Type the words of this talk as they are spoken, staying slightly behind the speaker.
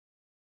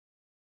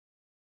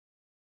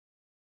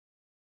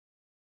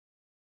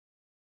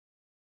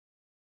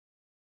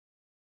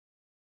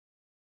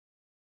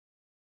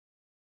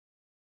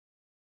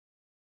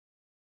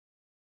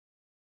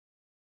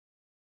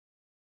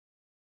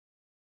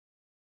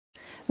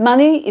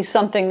Money is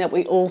something that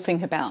we all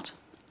think about,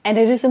 and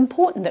it is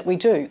important that we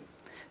do.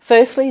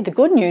 Firstly, the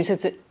good news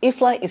is that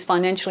IFLA is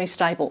financially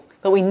stable,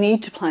 but we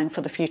need to plan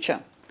for the future.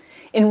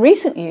 In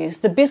recent years,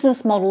 the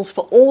business models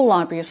for all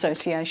library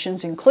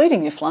associations,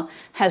 including IFLA,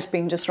 has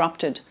been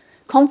disrupted.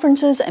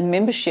 Conferences and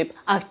membership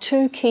are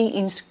two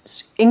key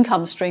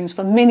income streams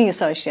for many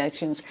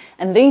associations,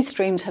 and these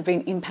streams have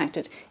been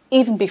impacted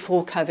even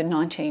before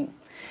COVID-19.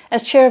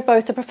 As chair of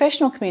both the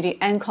Professional Committee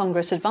and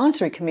Congress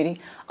Advisory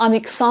Committee, I'm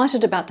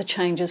excited about the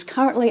changes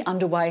currently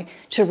underway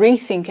to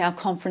rethink our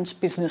conference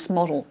business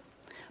model.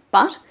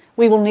 But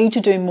we will need to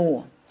do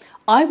more.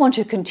 I want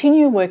to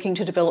continue working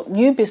to develop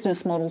new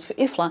business models for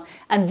IFLA,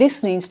 and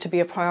this needs to be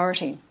a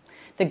priority.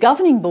 The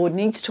Governing Board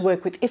needs to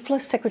work with IFLA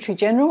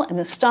Secretary-General and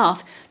the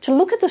staff to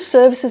look at the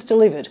services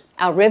delivered,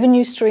 our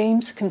revenue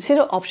streams,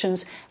 consider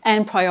options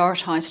and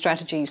prioritise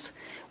strategies.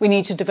 We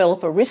need to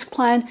develop a risk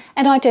plan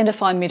and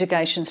identify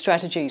mitigation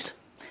strategies.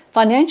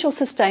 Financial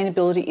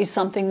sustainability is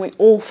something we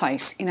all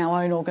face in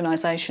our own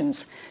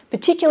organisations,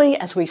 particularly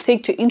as we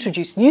seek to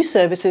introduce new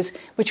services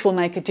which will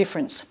make a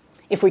difference.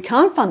 If we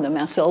can't fund them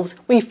ourselves,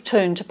 we've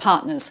turned to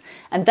partners,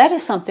 and that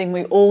is something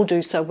we all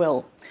do so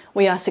well.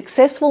 We are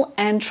successful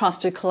and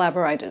trusted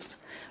collaborators.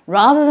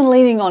 Rather than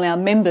leaning on our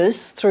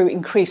members through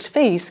increased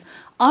fees,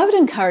 I would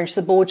encourage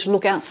the board to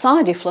look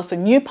outside IFLA for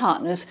new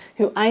partners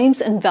whose aims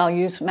and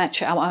values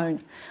match our own.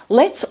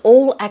 Let's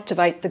all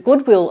activate the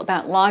goodwill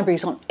about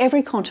libraries on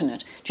every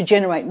continent to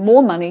generate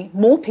more money,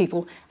 more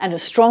people, and a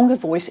stronger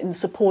voice in the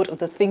support of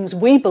the things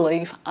we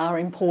believe are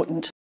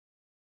important.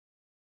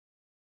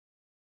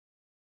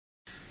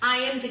 I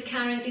am the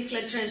current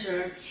IFLA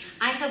Treasurer.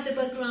 I have the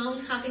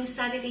background having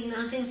studied in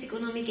Athens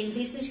Economic and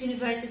Business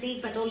University,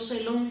 but also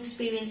a long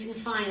experience in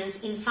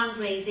finance, in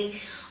fundraising,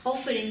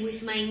 offering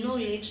with my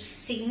knowledge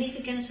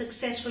significant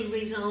successful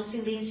results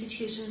in the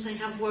institutions I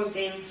have worked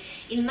in.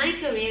 In my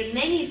career,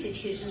 many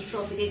institutions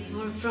profited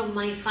from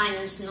my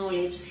finance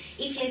knowledge.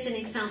 IFLA is an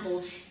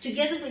example.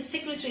 Together with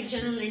Secretary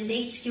General and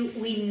HQ,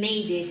 we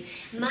made it.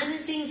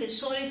 Managing the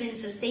solid and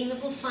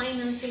sustainable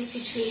financial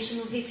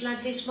situation of IFLA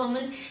at this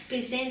moment,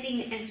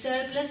 presenting a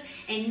surplus,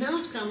 an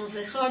outcome of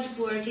the hard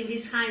work in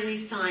these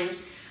high-risk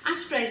times.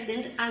 As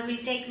President, I will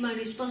take my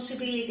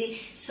responsibility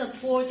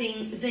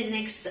supporting the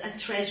next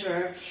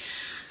Treasurer.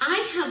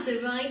 I have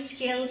the right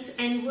skills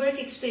and work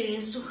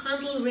experience to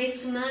handle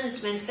risk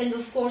management, and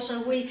of course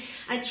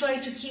I try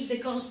to keep the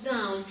cost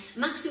down,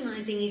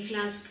 maximizing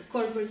IFLA's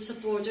corporate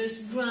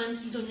supporters,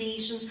 grants,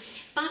 donations,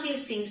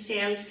 publishing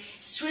sales,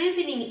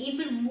 strengthening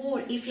even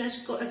more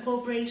IFLA's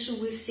cooperation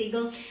with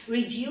SIGL,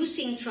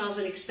 reducing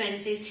travel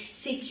expenses,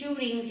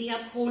 securing the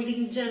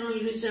upholding general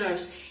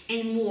reserves,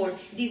 and more,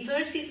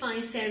 diversify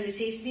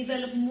services,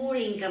 develop more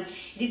income,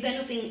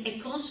 developing a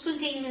cost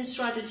containment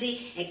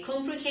strategy, a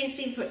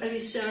comprehensive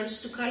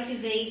research to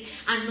cultivate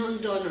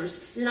unknown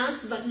donors.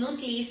 Last but not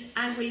least,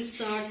 I will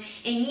start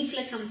an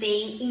IFLA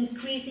campaign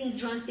increasing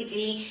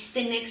drastically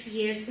the next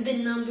years the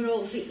number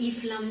of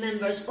IFLA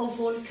members of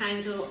all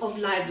kinds of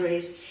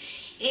libraries.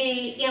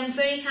 I'm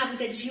very happy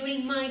that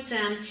during my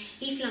term,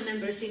 IFLA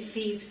membership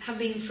fees have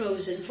been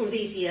frozen for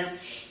this year.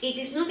 It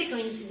is not a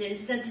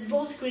coincidence that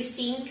both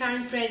Christine,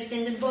 current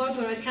president, and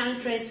Barbara,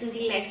 current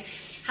president-elect,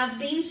 have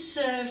been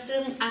served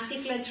as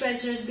IFLA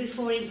treasurers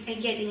before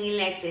getting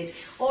elected.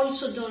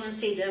 Also Donna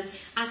Sida,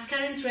 as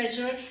current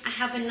treasurer, I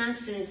have an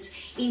ascent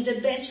in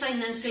the best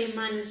financial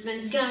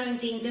management,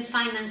 guaranteeing the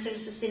financial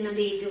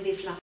sustainability of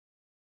IFLA.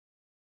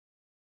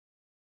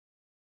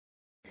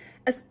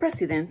 As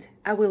president,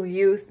 I will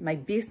use my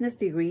business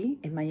degree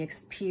and my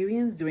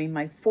experience during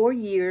my 4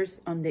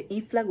 years on the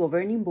IFLA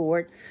Governing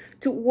Board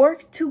to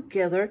work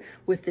together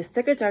with the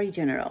Secretary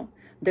General,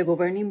 the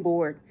Governing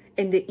Board,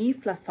 and the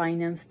IFLA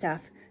finance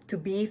staff to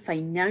be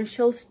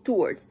financial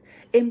stewards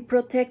and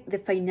protect the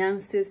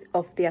finances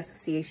of the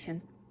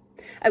association.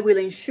 I will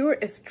ensure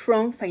a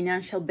strong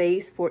financial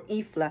base for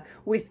IFLA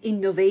with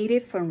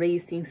innovative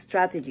fundraising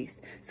strategies,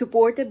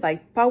 supported by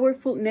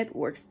powerful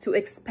networks to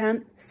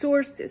expand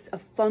sources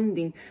of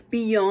funding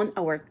beyond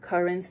our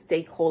current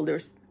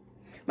stakeholders.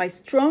 My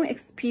strong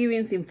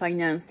experience in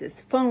finances,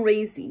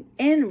 fundraising,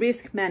 and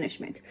risk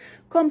management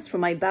comes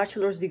from my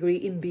bachelor's degree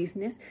in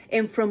business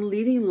and from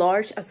leading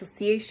large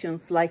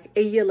associations like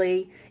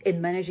ALA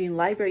and managing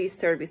library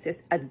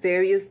services at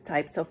various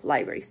types of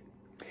libraries.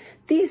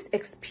 This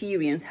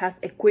experience has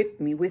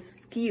equipped me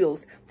with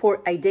skills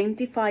for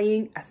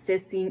identifying,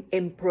 assessing,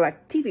 and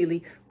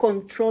proactively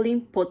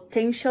controlling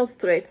potential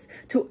threats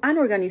to an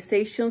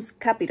organization's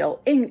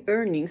capital and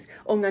earnings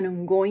on an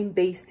ongoing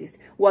basis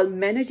while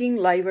managing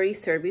library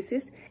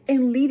services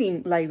and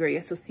leading library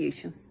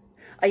associations.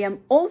 I am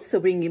also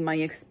bringing my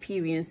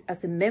experience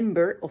as a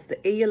member of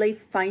the ALA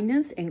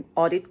Finance and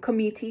Audit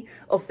Committee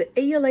of the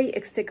ALA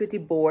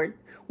Executive Board,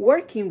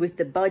 working with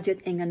the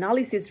Budget and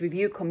Analysis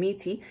Review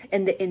Committee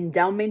and the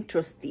Endowment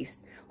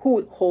Trustees,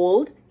 who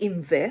hold,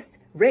 invest,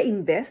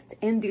 reinvest,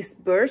 and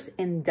disburse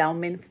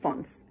endowment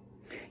funds.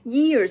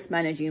 Years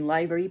managing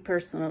library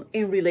personnel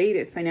and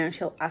related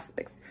financial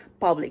aspects,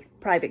 public,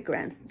 private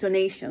grants,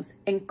 donations,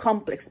 and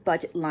complex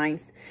budget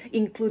lines,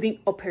 including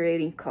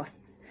operating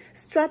costs.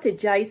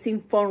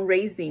 Strategizing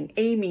fundraising,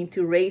 aiming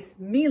to raise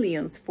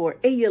millions for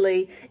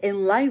ALA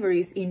and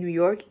libraries in New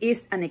York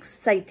is an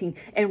exciting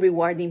and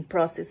rewarding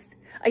process.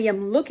 I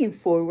am looking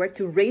forward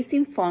to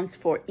raising funds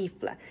for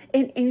IFLA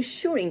and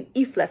ensuring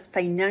IFLA's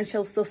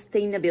financial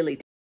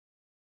sustainability.